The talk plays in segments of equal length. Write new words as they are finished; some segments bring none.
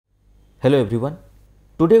Hello everyone.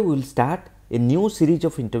 Today we will start a new series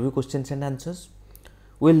of interview questions and answers.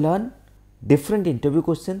 We will learn different interview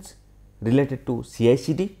questions related to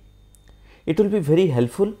CICD. It will be very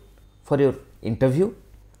helpful for your interview.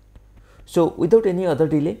 So without any other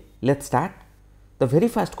delay, let's start. The very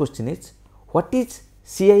first question is, what is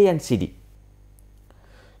CI and CD?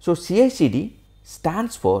 So CICD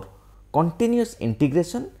stands for continuous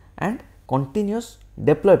integration and continuous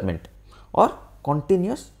deployment or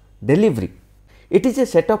continuous delivery. It is a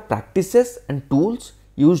set of practices and tools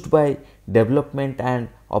used by development and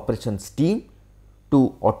operations team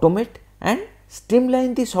to automate and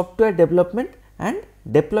streamline the software development and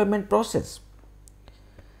deployment process.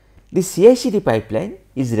 The CI/CD pipeline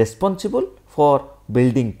is responsible for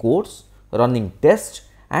building codes, running tests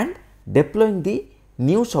and deploying the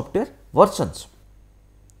new software versions.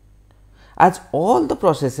 As all the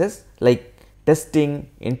processes like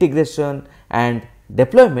testing, integration and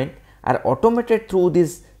deployment are automated through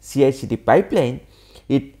this CI/CD pipeline,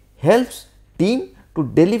 it helps team to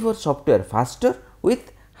deliver software faster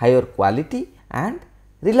with higher quality and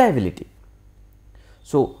reliability.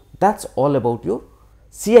 So that's all about your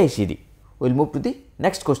CI/CD. We will move to the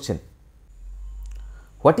next question.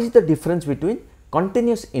 What is the difference between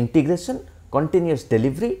continuous integration, continuous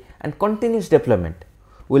delivery and continuous deployment?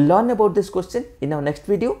 We will learn about this question in our next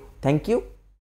video. Thank you.